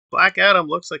Black Adam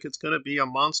looks like it's going to be a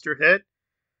monster hit,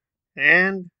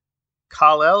 and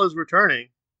Kal-El is returning.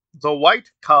 The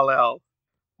White Kal-El.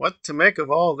 What to make of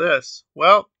all this?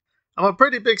 Well, I'm a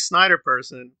pretty big Snyder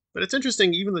person, but it's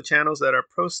interesting even the channels that are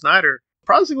pro-Snyder are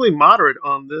surprisingly moderate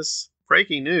on this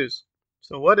breaking news.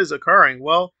 So what is occurring?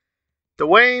 Well,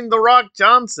 Dwayne "The Rock"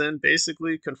 Johnson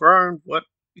basically confirmed what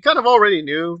we kind of already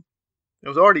knew. It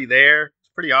was already there. It's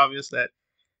pretty obvious that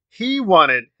he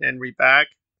wanted Henry back.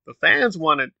 The fans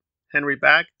wanted Henry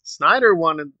back. Snyder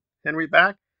wanted Henry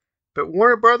back. But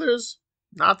Warner Brothers,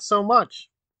 not so much.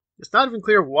 It's not even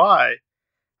clear why.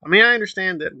 I mean, I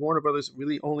understand that Warner Brothers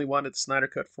really only wanted the Snyder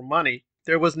Cut for money.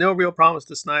 There was no real promise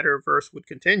the Snyderverse would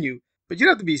continue. But you'd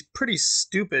have to be pretty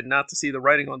stupid not to see the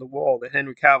writing on the wall that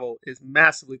Henry Cavill is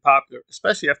massively popular,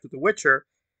 especially after The Witcher.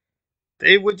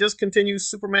 They would just continue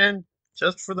Superman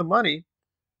just for the money.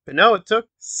 But no, it took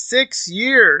 6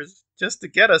 years just to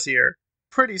get us here.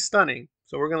 Pretty stunning.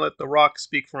 So we're going to let The Rock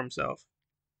speak for himself.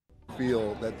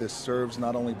 Feel that this serves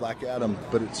not only Black Adam,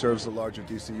 but it serves the larger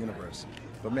DC universe.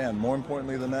 But man, more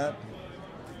importantly than that,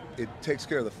 it takes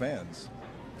care of the fans.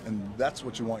 And that's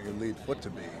what you want your lead foot to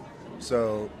be.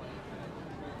 So,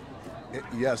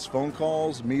 yes, phone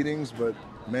calls, meetings, but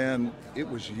man, it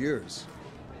was years.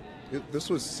 This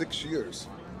was 6 years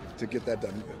to get that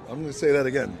done. I'm going to say that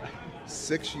again.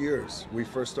 6 years. We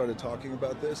first started talking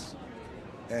about this,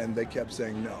 and they kept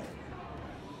saying no.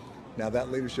 Now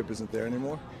that leadership isn't there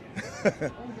anymore,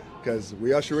 because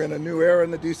we usher in a new era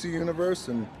in the DC universe,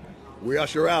 and we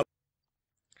usher out.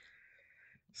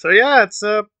 So yeah, it's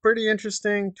a pretty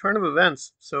interesting turn of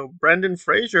events. So Brandan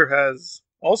Fraser has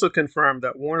also confirmed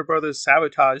that Warner Brothers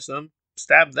sabotaged them,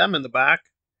 stabbed them in the back,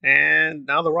 and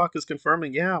now The Rock is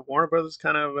confirming, yeah, Warner Brothers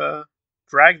kind of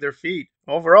dragged their feet.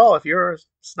 Overall, if you're a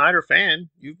Snyder fan,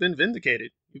 you've been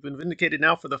vindicated. You've been vindicated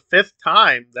now for the 5th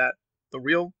time that the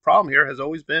real problem here has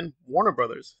always been Warner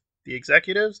Brothers, the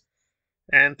executives,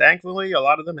 and thankfully a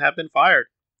lot of them have been fired.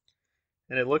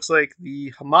 And it looks like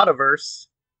the Hamadaverse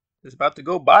is about to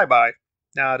go bye-bye.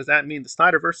 Now, does that mean the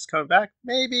Snyderverse is coming back?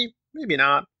 Maybe, maybe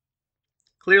not.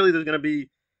 Clearly, there's going to be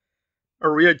a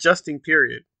readjusting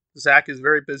period. Zack is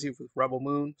very busy with Rebel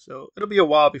Moon, so it'll be a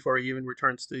while before he even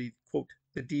returns to, quote,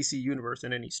 the DC universe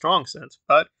in any strong sense.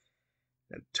 But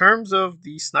in terms of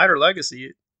the Snyder legacy,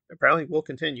 it apparently will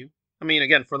continue. I mean,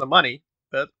 again, for the money,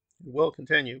 but it will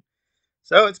continue.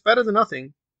 So it's better than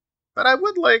nothing. But I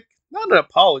would like, not an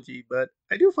apology, but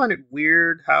I do find it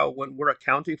weird how when we're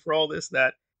accounting for all this,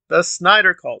 that the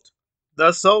Snyder cult,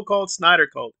 the so-called Snyder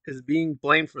cult, is being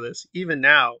blamed for this, even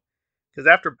now. Because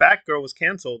after Batgirl was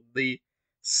canceled, the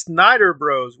Snyder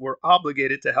Bros were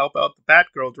obligated to help out the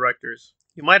Batgirl directors.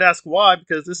 You might ask why,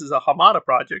 because this is a Hamada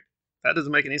project. That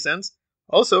doesn't make any sense.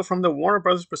 Also, from the Warner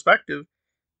Brothers perspective,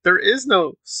 there is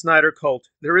no Snyder cult.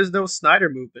 There is no Snyder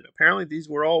movement. Apparently, these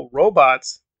were all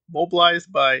robots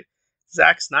mobilized by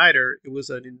Zack Snyder. It was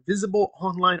an invisible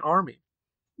online army.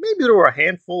 Maybe there were a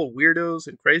handful of weirdos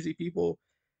and crazy people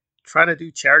trying to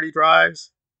do charity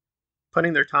drives,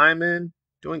 putting their time in,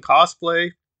 doing cosplay,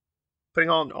 putting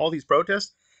on all these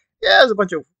protests. Yeah, there's a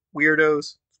bunch of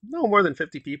weirdos. No more than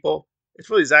 50 people. It's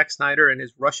really Zack Snyder and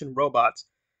his Russian robots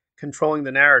controlling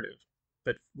the narrative.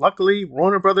 But luckily,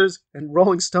 Warner Brothers and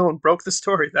Rolling Stone broke the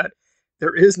story that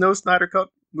there is no Snyder Cut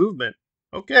movement.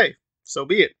 Okay, so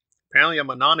be it. Apparently, I'm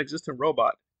a non-existent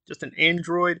robot, just an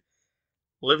android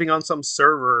living on some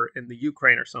server in the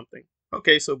Ukraine or something.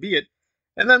 Okay, so be it.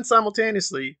 And then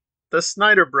simultaneously, the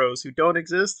Snyder Bros who don't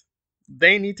exist,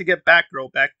 they need to get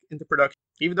Batgirl back into production.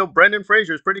 Even though Brandan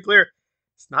Fraser is pretty clear,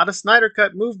 it's not a Snyder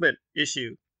Cut movement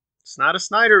issue. It's not a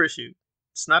Snyder issue.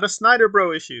 It's not a Snyder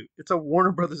Bro issue. It's a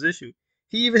Warner Brothers issue.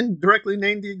 He even directly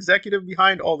named the executive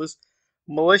behind all this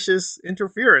malicious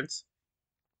interference.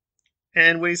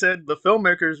 And when he said the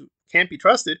filmmakers can't be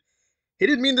trusted, he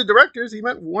didn't mean the directors, he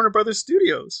meant Warner Brothers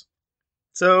Studios.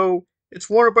 So it's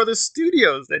Warner Brothers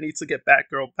Studios that needs to get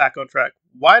Batgirl back on track.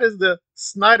 Why does the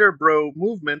Snyder Bro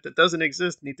movement that doesn't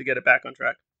exist need to get it back on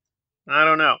track? I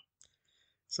don't know.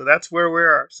 So that's where we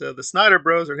are. So the Snyder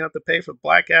Bros are going to have to pay for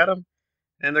Black Adam,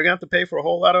 and they're going to have to pay for a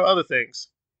whole lot of other things.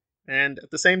 And at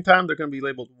the same time, they're going to be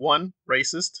labeled 1,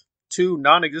 racist, 2,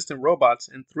 non-existent robots,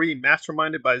 and 3,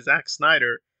 masterminded by Zack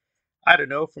Snyder, I don't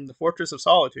know, from the Fortress of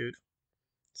Solitude.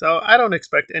 So I don't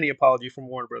expect any apology from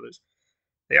Warner Brothers.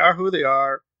 They are who they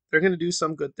are. They're going to do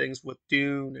some good things with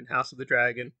Dune and House of the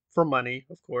Dragon, for money,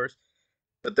 of course.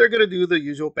 But they're going to do the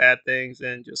usual bad things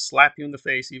and just slap you in the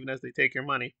face even as they take your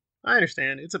money. I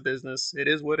understand, it's a business, it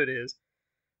is what it is.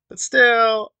 But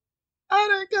still,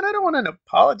 I don't want an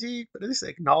apology, but at least an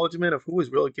acknowledgement of who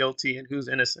is really guilty and who's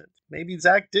innocent. Maybe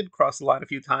Zack did cross the line a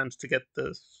few times to get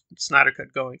the Snyder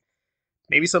Cut going.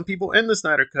 Maybe some people in the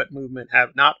Snyder Cut movement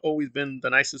have not always been the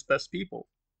nicest, best people.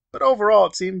 But overall,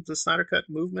 it seems the Snyder Cut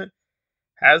movement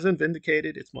has been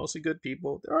vindicated. It's mostly good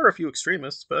people. There are a few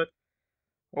extremists, but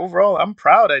overall, I'm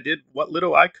proud I did what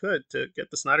little I could to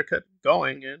get the Snyder Cut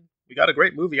going, and we got a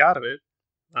great movie out of it.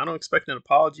 I don't expect an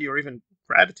apology or even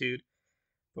gratitude,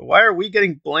 but why are we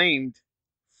getting blamed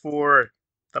for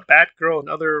the Batgirl and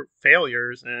other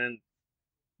failures, and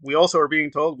we also are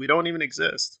being told we don't even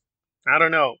exist? I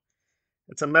don't know.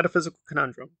 It's a metaphysical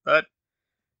conundrum, but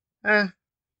eh,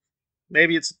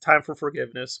 maybe it's time for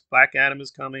forgiveness. Black Adam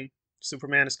is coming,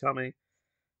 Superman is coming.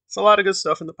 It's a lot of good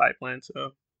stuff in the pipeline,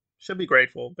 so should be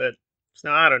grateful. But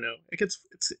no, I don't know.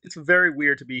 It's very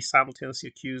weird to be simultaneously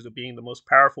accused of being the most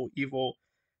powerful, evil,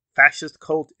 fascist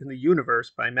cult in the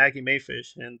universe by Maggie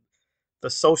Mayfish and the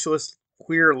socialist,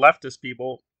 queer, leftist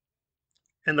people,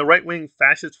 and the right wing,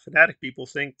 fascist, fanatic people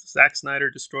think Zack Snyder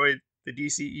destroyed the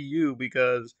DCEU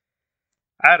because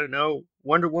I don't know,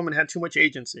 Wonder Woman had too much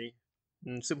agency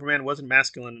and Superman wasn't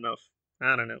masculine enough.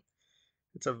 I don't know.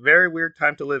 It's a very weird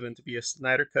time to live in to be a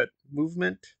Snyder Cut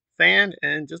movement fan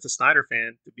and just a Snyder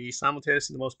fan, to be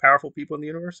simultaneously the most powerful people in the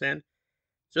universe and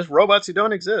just robots who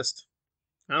don't exist.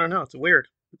 I don't know. It's weird.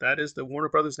 But that is the Warner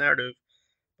Brothers narrative.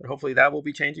 But hopefully that will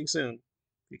be changing soon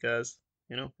because,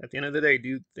 at the end of the day,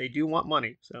 they do want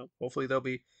money. So hopefully they'll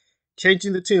be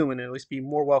changing the tune and at least be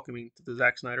more welcoming to the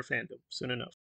Zack Snyder fandom soon enough.